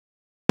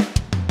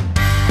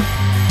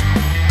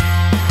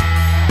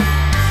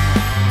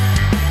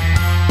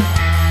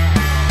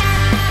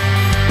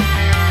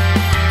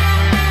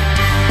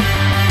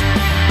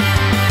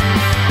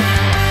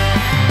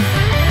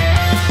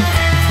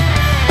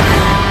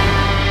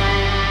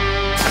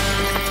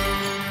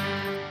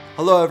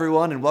Hello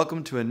everyone and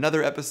welcome to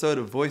another episode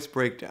of Voice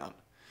Breakdown.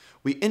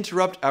 We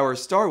interrupt our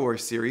Star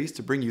Wars series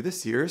to bring you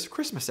this year's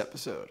Christmas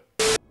episode.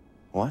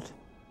 What?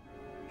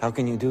 How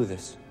can you do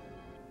this?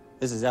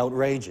 This is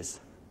outrageous.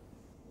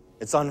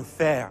 It's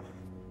unfair.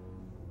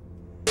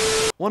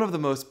 One of the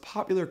most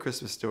popular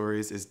Christmas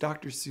stories is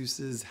Dr.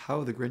 Seuss's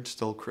How the Grinch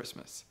Stole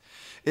Christmas.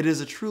 It is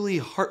a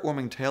truly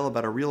heartwarming tale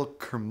about a real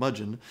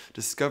curmudgeon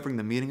discovering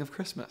the meaning of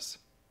Christmas.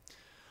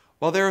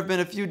 While there have been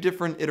a few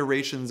different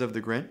iterations of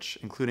the Grinch,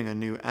 including a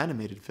new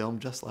animated film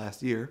just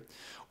last year,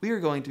 we are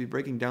going to be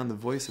breaking down the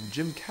voice of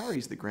Jim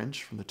Carrey's The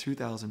Grinch from the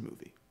 2000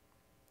 movie.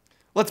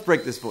 Let's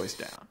break this voice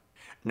down.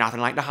 Nothing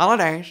like the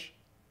holidays.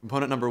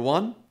 Component number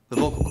 1, the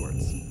vocal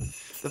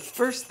cords. The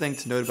first thing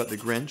to note about the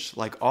Grinch,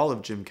 like all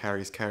of Jim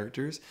Carrey's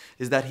characters,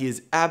 is that he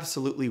is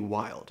absolutely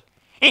wild.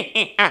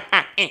 He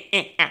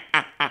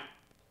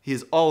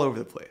is all over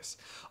the place,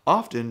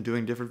 often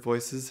doing different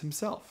voices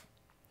himself.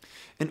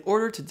 In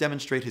order to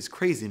demonstrate his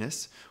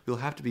craziness, we'll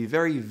have to be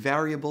very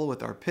variable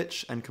with our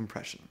pitch and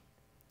compression.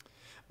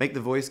 Make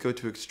the voice go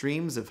to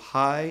extremes of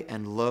high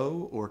and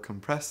low or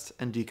compressed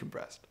and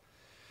decompressed.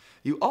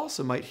 You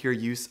also might hear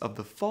use of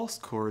the false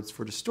chords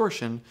for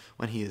distortion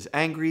when he is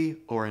angry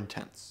or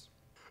intense.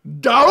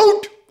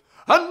 Don't!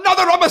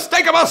 Another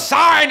unmistakable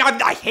sign of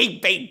the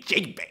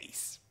heebie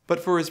bass.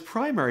 But for his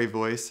primary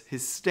voice,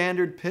 his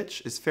standard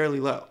pitch is fairly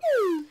low.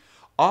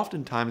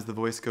 Oftentimes the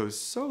voice goes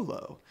so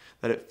low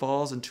that it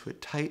falls into a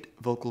tight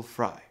vocal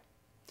fry.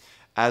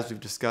 As we've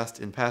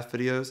discussed in past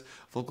videos,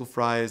 vocal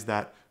fry is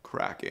that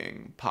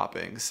cracking,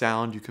 popping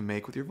sound you can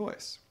make with your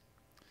voice.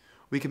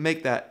 We can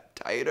make that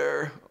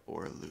tighter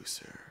or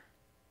looser.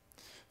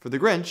 For the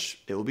Grinch,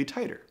 it will be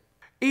tighter.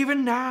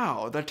 Even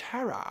now, the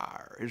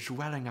terror is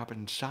welling up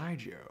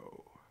inside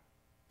you.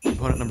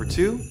 Component number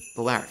 2,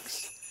 the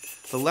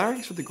larynx. The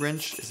larynx for the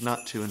Grinch is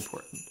not too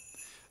important.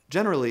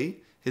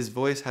 Generally, his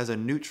voice has a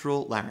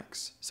neutral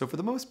larynx, so for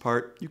the most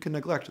part, you can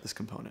neglect this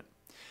component.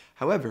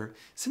 However,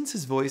 since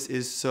his voice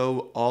is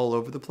so all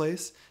over the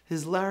place,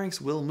 his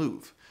larynx will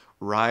move,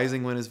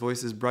 rising when his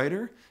voice is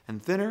brighter,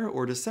 and thinner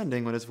or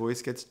descending when his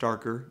voice gets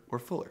darker or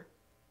fuller.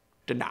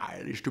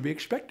 Denial is to be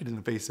expected in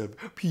the face of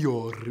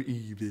pure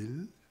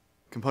evil.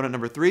 Component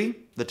number 3,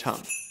 the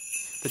tongue.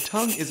 The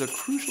tongue is a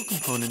crucial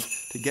component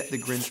to get the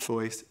Grinch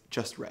voice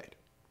just right.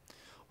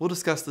 We'll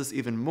discuss this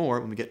even more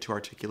when we get to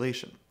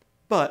articulation.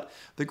 But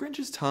the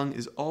Grinch's tongue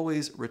is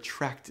always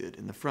retracted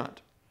in the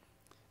front.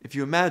 If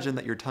you imagine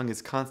that your tongue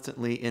is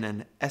constantly in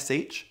an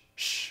sh,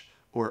 sh,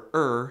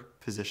 or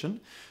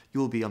position,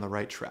 you will be on the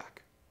right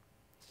track.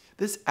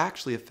 This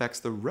actually affects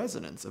the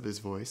resonance of his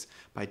voice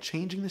by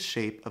changing the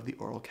shape of the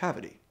oral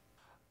cavity.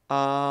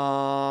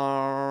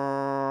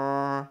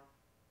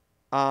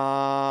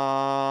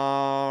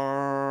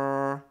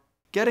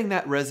 Getting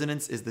that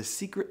resonance is the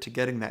secret to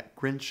getting that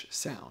Grinch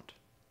sound.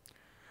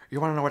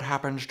 You want to know what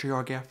happens to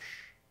your gifts?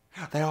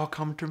 They all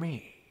come to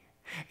me,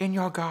 in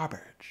your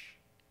garbage.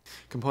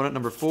 Component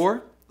number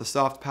 4, the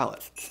soft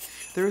palate.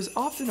 There is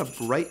often a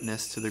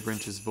brightness to the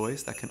Grinch's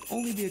voice that can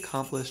only be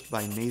accomplished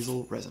by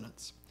nasal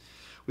resonance.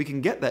 We can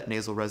get that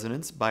nasal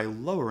resonance by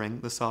lowering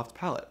the soft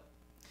palate.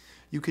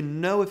 You can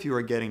know if you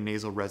are getting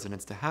nasal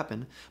resonance to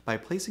happen by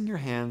placing your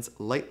hands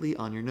lightly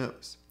on your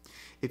nose.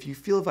 If you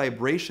feel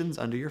vibrations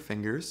under your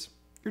fingers,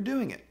 you're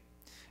doing it.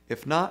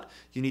 If not,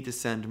 you need to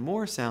send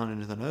more sound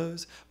into the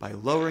nose by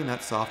lowering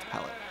that soft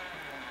palate.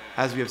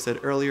 As we have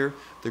said earlier,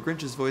 the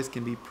Grinch's voice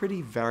can be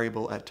pretty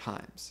variable at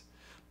times.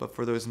 But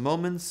for those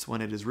moments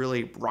when it is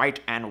really bright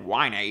and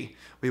whiny,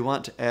 we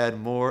want to add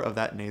more of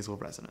that nasal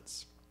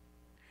resonance.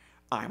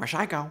 I'm a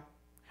psycho.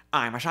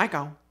 I'm a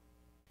psycho.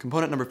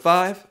 Component number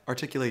 5,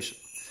 articulation.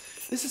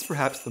 This is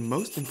perhaps the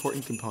most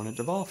important component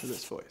of all for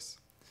this voice.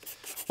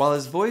 While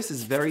his voice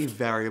is very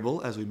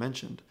variable, as we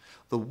mentioned,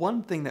 the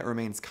one thing that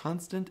remains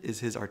constant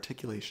is his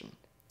articulation.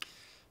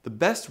 The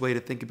best way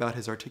to think about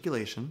his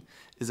articulation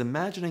is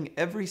imagining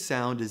every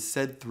sound is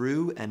said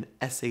through an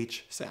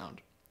sh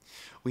sound.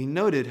 We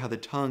noted how the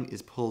tongue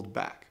is pulled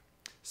back.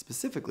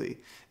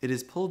 Specifically, it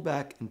is pulled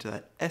back into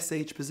that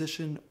sh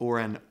position or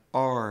an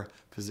r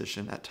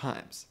position at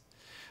times.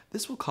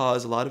 This will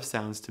cause a lot of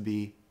sounds to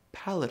be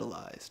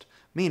palatalized,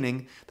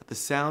 meaning that the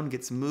sound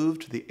gets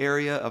moved to the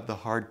area of the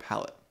hard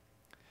palate.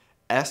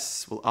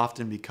 S will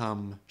often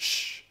become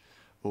sh,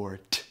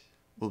 or t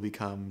will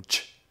become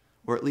ch,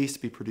 or at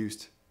least be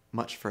produced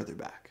much further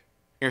back.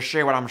 You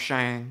see what I'm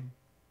saying?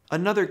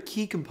 Another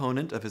key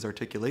component of his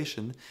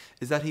articulation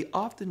is that he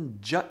often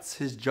juts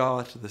his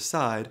jaw to the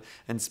side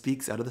and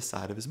speaks out of the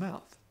side of his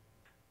mouth.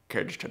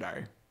 Kids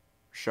today,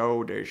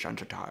 so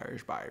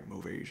desensitized by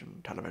movies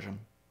and television.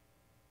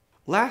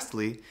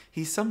 Lastly,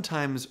 he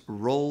sometimes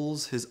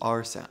rolls his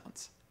R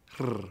sounds.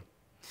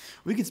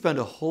 We could spend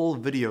a whole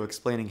video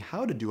explaining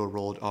how to do a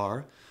rolled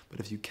R, but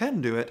if you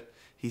can do it,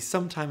 he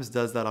sometimes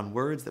does that on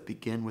words that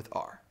begin with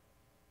R.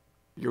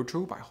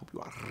 YouTube, I hope you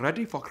are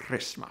ready for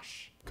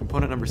Christmas.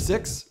 Component number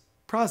 6,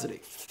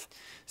 prosody.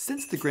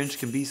 Since the Grinch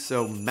can be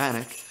so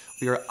manic,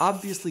 we are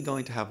obviously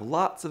going to have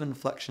lots of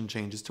inflection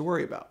changes to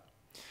worry about.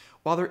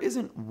 While there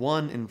isn't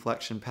one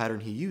inflection pattern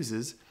he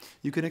uses,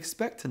 you can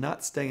expect to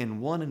not stay in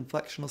one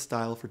inflectional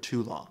style for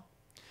too long.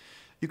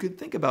 You could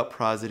think about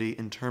prosody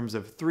in terms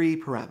of 3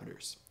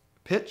 parameters: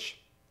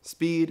 pitch,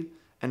 speed,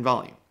 and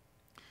volume.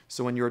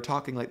 So when you are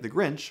talking like the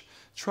Grinch,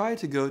 try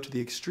to go to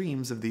the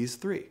extremes of these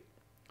 3.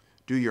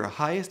 Do your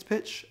highest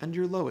pitch and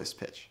your lowest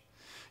pitch,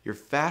 your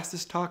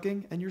fastest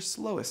talking and your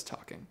slowest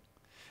talking,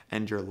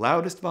 and your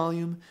loudest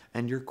volume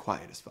and your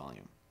quietest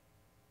volume.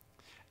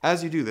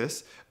 As you do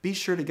this, be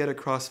sure to get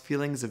across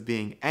feelings of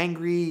being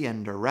angry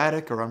and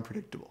erratic or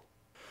unpredictable.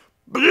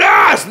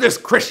 Blast this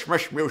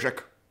Christmas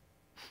music!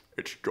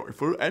 It's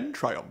joyful and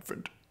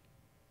triumphant.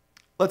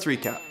 Let's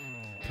recap.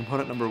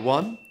 Component number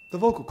 1, the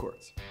vocal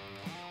cords.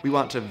 We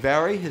want to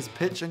vary his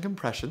pitch and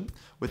compression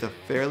with a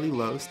fairly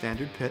low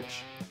standard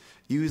pitch,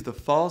 use the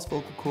false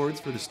vocal cords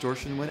for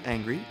distortion when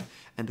angry,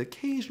 and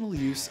occasional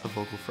use of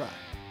vocal fry.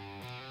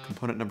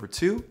 Component number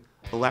 2,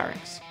 the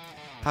larynx.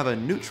 Have a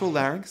neutral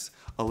larynx,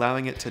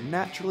 allowing it to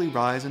naturally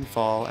rise and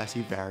fall as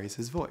he varies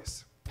his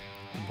voice.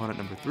 Component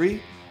number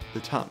 3, the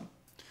tongue.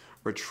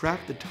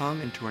 Retract the tongue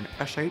into an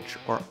SH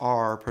or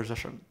R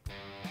position.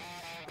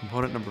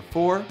 Component number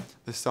 4,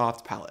 the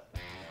soft palate.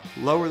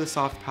 Lower the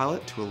soft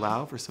palate to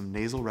allow for some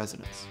nasal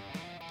resonance.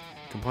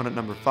 Component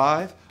number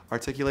 5,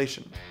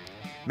 articulation.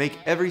 Make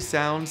every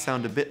sound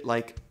a bit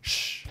like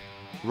sh.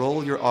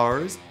 Roll your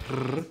R's,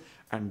 rr,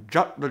 and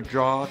jut the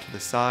jaw to the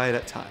side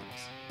at times.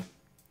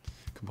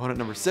 Component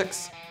number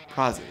 6,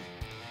 prosody.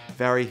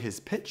 Vary his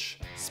pitch,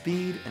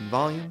 speed, and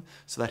volume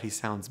so that he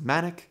sounds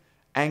manic,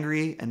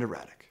 angry, and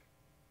erratic.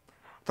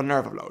 The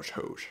nerve of those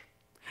who's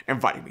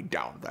inviting me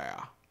down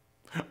there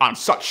on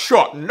such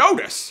short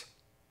notice.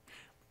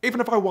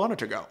 Even if I wanted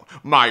to go,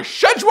 my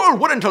schedule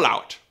wouldn't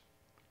allow it.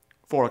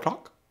 4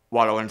 o'clock,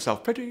 wallow in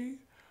self-pity.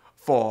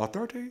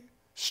 4:30,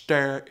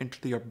 stare into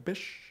the abyss.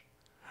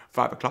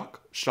 5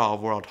 o'clock,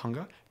 solve world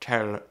hunger,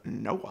 tell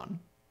no one.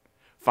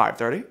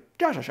 5:30,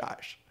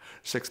 jazzercise.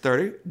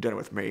 6:30, dinner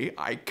with me.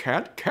 I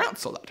can't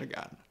cancel that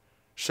again.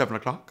 7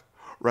 o'clock,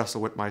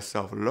 wrestle with my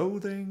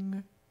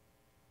self-loathing.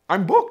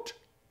 I'm booked.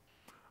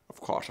 Of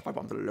course, if I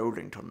bump the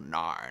loading till 9,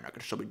 I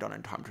could still be done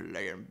in time to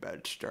lay in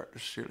bed, stare at the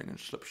ceiling, and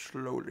slip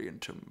slowly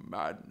into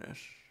madness.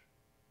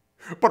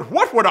 But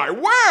what would I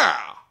wear?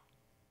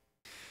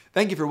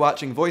 Thank you for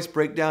watching Voice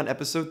Breakdown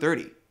episode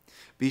 30.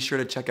 Be sure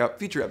to check out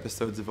future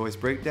episodes of Voice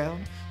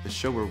Breakdown, the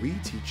show where we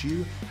teach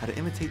you how to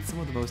imitate some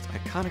of the most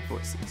iconic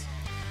voices.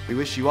 We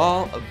wish you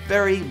all a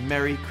very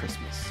Merry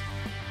Christmas.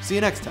 See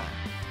you next time.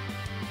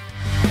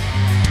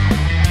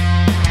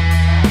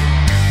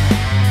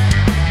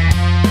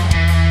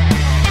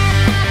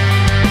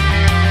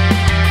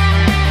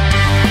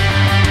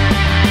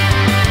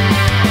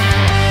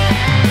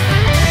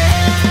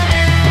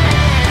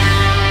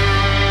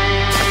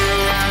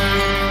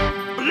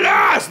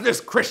 This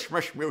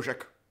Christmas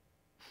music.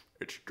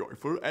 It's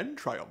joyful and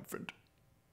triumphant.